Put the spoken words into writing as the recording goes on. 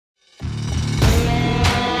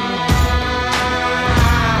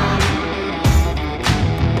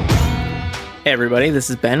Hey everybody, this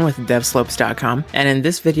is Ben with Devslopes.com, and in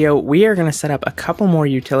this video we are going to set up a couple more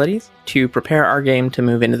utilities to prepare our game to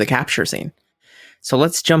move into the capture scene. So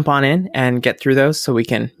let's jump on in and get through those so we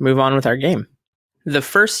can move on with our game. The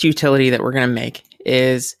first utility that we're going to make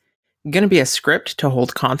is going to be a script to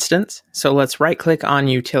hold constants. So let's right click on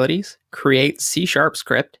Utilities, create C#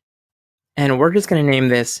 script, and we're just going to name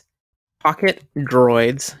this Pocket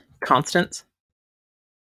Droids Constants.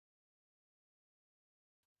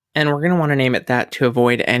 And we're going to want to name it that to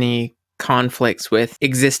avoid any conflicts with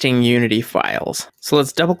existing Unity files. So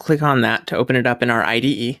let's double click on that to open it up in our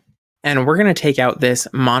IDE. And we're going to take out this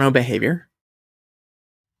mono behavior.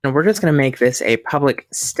 And we're just going to make this a public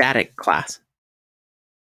static class.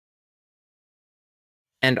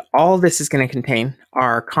 And all this is going to contain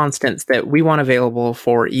are constants that we want available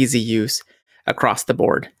for easy use across the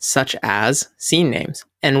board, such as scene names.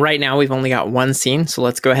 And right now we've only got one scene, so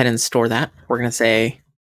let's go ahead and store that. We're going to say,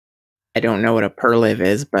 I don't know what a perliv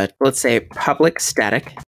is, but let's say public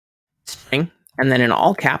static string. And then in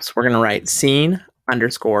all caps, we're going to write scene_world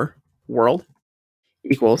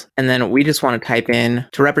equals. And then we just want to type in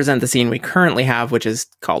to represent the scene we currently have, which is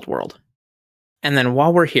called world. And then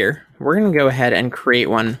while we're here, we're going to go ahead and create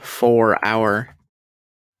one for our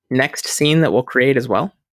next scene that we'll create as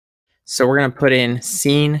well. So we're going to put in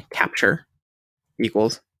scene capture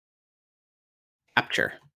equals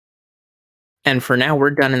capture. And for now,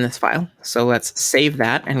 we're done in this file. So let's save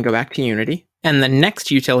that and go back to Unity. And the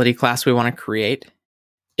next utility class we want to create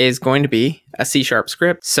is going to be a C#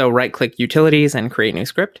 script. So right click Utilities and create new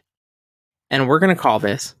script. And we're going to call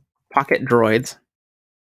this Pocket Droids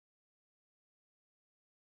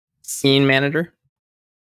Scene Manager.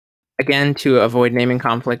 Again, to avoid naming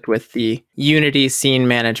conflict with the Unity Scene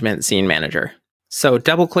Management Scene Manager. So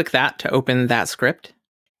double click that to open that script.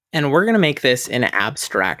 And we're going to make this an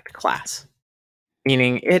abstract class,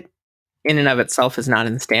 meaning it in and of itself is not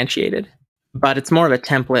instantiated, but it's more of a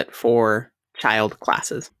template for child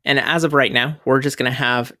classes. And as of right now, we're just going to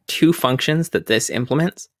have two functions that this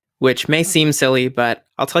implements, which may seem silly, but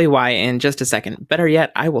I'll tell you why in just a second. Better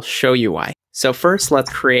yet, I will show you why. So first,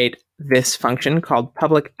 let's create this function called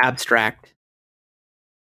public abstract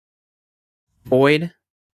void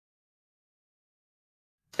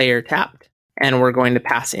player tapped. And we're going to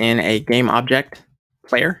pass in a game object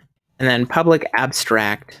player. And then public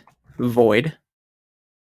abstract void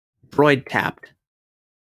droid tapped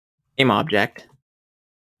game object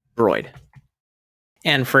droid.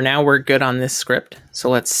 And for now, we're good on this script. So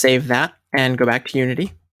let's save that and go back to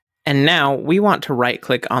Unity. And now we want to right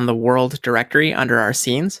click on the world directory under our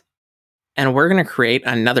scenes. And we're going to create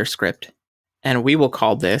another script. And we will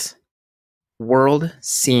call this world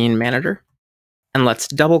scene manager. And let's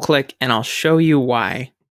double click and I'll show you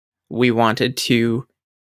why we wanted to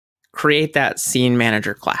create that scene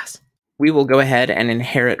manager class. We will go ahead and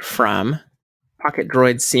inherit from Pocket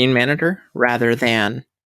Droid Scene Manager rather than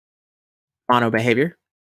mono behavior.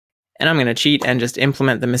 And I'm going to cheat and just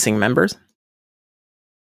implement the missing members.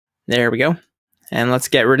 There we go. And let's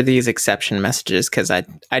get rid of these exception messages because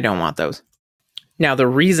I don't want those. Now, the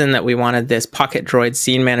reason that we wanted this Pocket Droid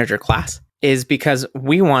Scene Manager class is because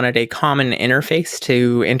we wanted a common interface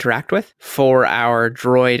to interact with for our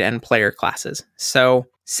droid and player classes. So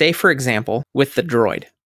say, for example, with the droid.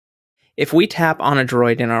 If we tap on a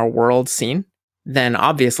droid in our world scene, then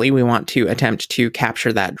obviously we want to attempt to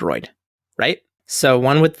capture that droid, right? So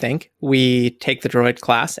one would think we take the droid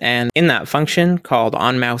class and in that function called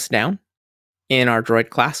onMouseDown, in our droid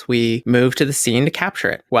class, we move to the scene to capture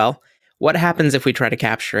it. Well, what happens if we try to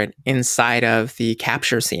capture it inside of the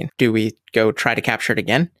capture scene? Do we go try to capture it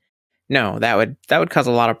again? No, that would cause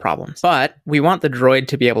a lot of problems. But we want the droid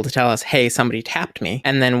to be able to tell us, hey, somebody tapped me.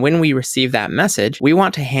 And then when we receive that message, we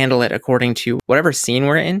want to handle it according to whatever scene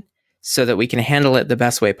we're in so that we can handle it the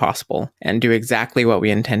best way possible and do exactly what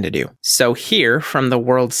we intend to do. So here from the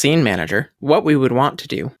world scene manager, what we would want to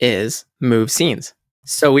do is move scenes.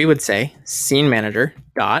 So we would say scene manager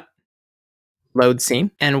dot load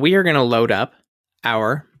scene, and we are going to load up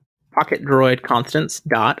our pocket droid constants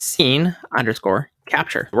dot scene underscore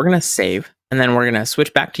capture. We're going to save, and then we're going to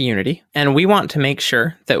switch back to Unity, and we want to make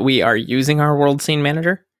sure that we are using our world scene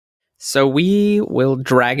manager. So we will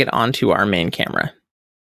drag it onto our main camera,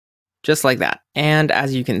 just like that. And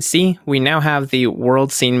as you can see, we now have the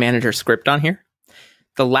world scene manager script on here.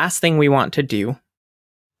 The last thing we want to do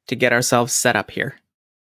to get ourselves set up here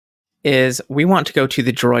is we want to go to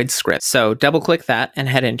the droid script. So double click that and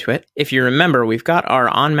head into it. If you remember, we've got our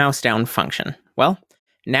onMouseDown function. Well,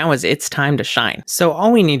 now is its time to shine. So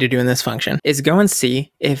all we need to do in this function is go and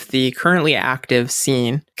see if the currently active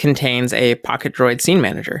scene contains a Pocket Droid Scene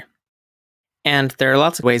Manager. And there are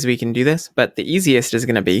lots of ways we can do this, but the easiest is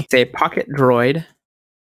going to be, say, Pocket Droid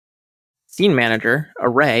Scene Manager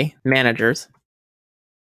array managers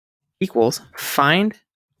equals find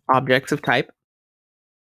objects of type.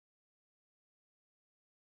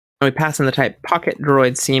 And we pass in the type Pocket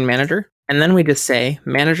Droid Scene Manager, and then we just say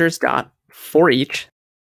managers dot for each.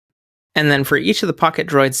 And then for each of the Pocket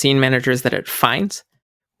Droid Scene Managers that it finds,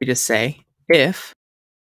 we just say if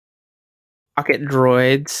Pocket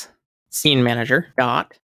Droid's Scene Manager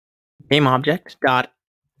dot game object dot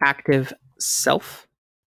active self,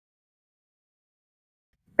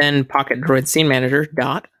 then Pocket Droid Scene Manager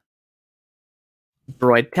dot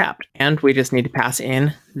droid tapped, and we just need to pass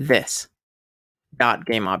in this dot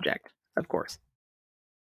game object, of course,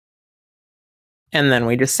 and then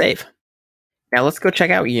we just save. Now let's go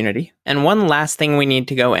check out Unity. And one last thing we need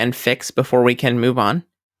to go and fix before we can move on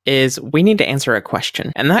is we need to answer a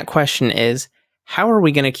question. And that question is, how are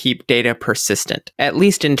we going to keep data persistent, at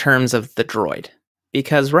least in terms of the droid?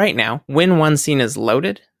 Because right now, when one scene is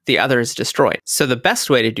loaded, the other is destroyed. So the best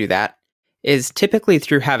way to do that is typically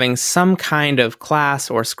through having some kind of class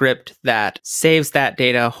or script that saves that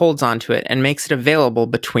data, holds onto it, and makes it available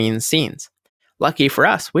between scenes. Lucky for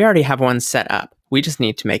us, we already have one set up. We just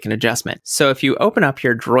need to make an adjustment. So if you open up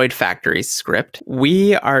your Droid Factory script,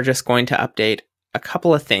 we are just going to update a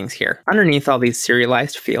couple of things here. Underneath all these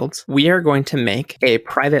serialized fields, we are going to make a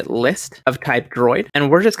private list of type droid,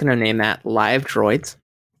 and we're just going to name that live droids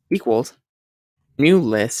equals new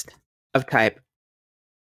list of type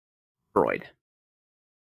droid.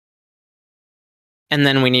 And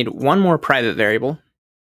then we need one more private variable,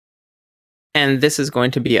 and this is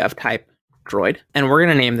going to be of type droid, and we're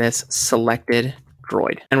going to name this selected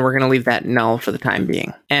droid, and we're going to leave that null for the time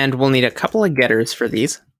being. And we'll need a couple of getters for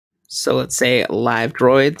these. So let's say live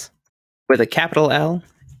droids with a capital L,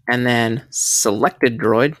 and then selected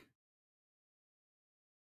droid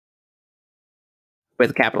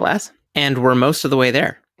with a capital S, and we're most of the way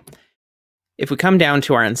there. If we come down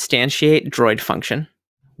to our instantiate droid function,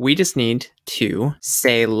 we just need to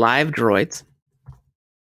say live droids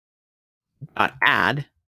dot add,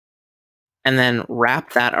 and then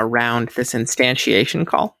wrap that around this instantiation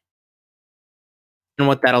call. And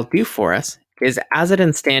what that'll do for us is as it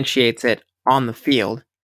instantiates it on the field,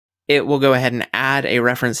 it will go ahead and add a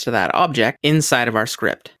reference to that object inside of our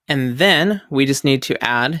script. And then we just need to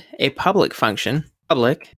add a public function,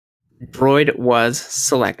 public droid was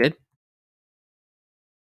selected.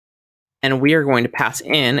 And we are going to pass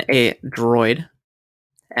in a droid,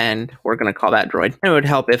 and we're going to call that droid. And it would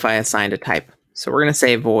help if I assigned a type. So we're going to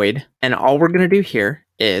say void, and all we're going to do here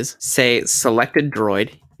is say selected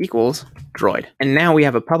droid equals droid. And now we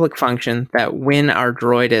have a public function that when our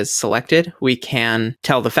droid is selected, we can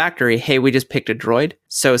tell the factory, hey, we just picked a droid.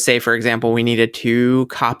 So say, for example, we needed to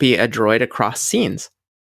copy a droid across scenes.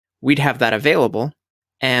 We'd have that available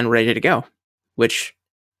and ready to go, which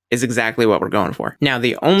is exactly what we're going for. Now,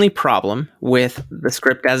 the only problem with the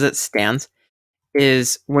script as it stands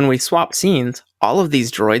is when we swap scenes, all of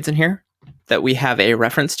these droids in here that we have a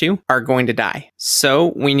reference to are going to die.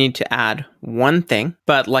 So we need to add one thing,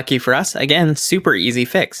 but lucky for us, again, super easy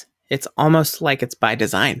fix. It's almost like it's by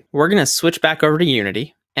design. We're going to switch back over to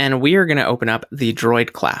Unity, and we are going to open up the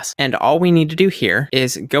droid class. And all we need to do here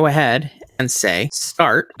is go ahead and say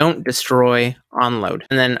start, don't destroy, onload.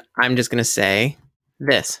 And then I'm just going to say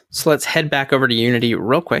this. So let's head back over to Unity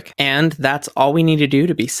real quick. And that's all we need to do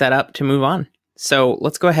to be set up to move on. So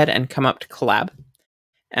let's go ahead and come up to collab.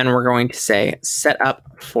 And we're going to say set up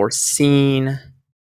for scene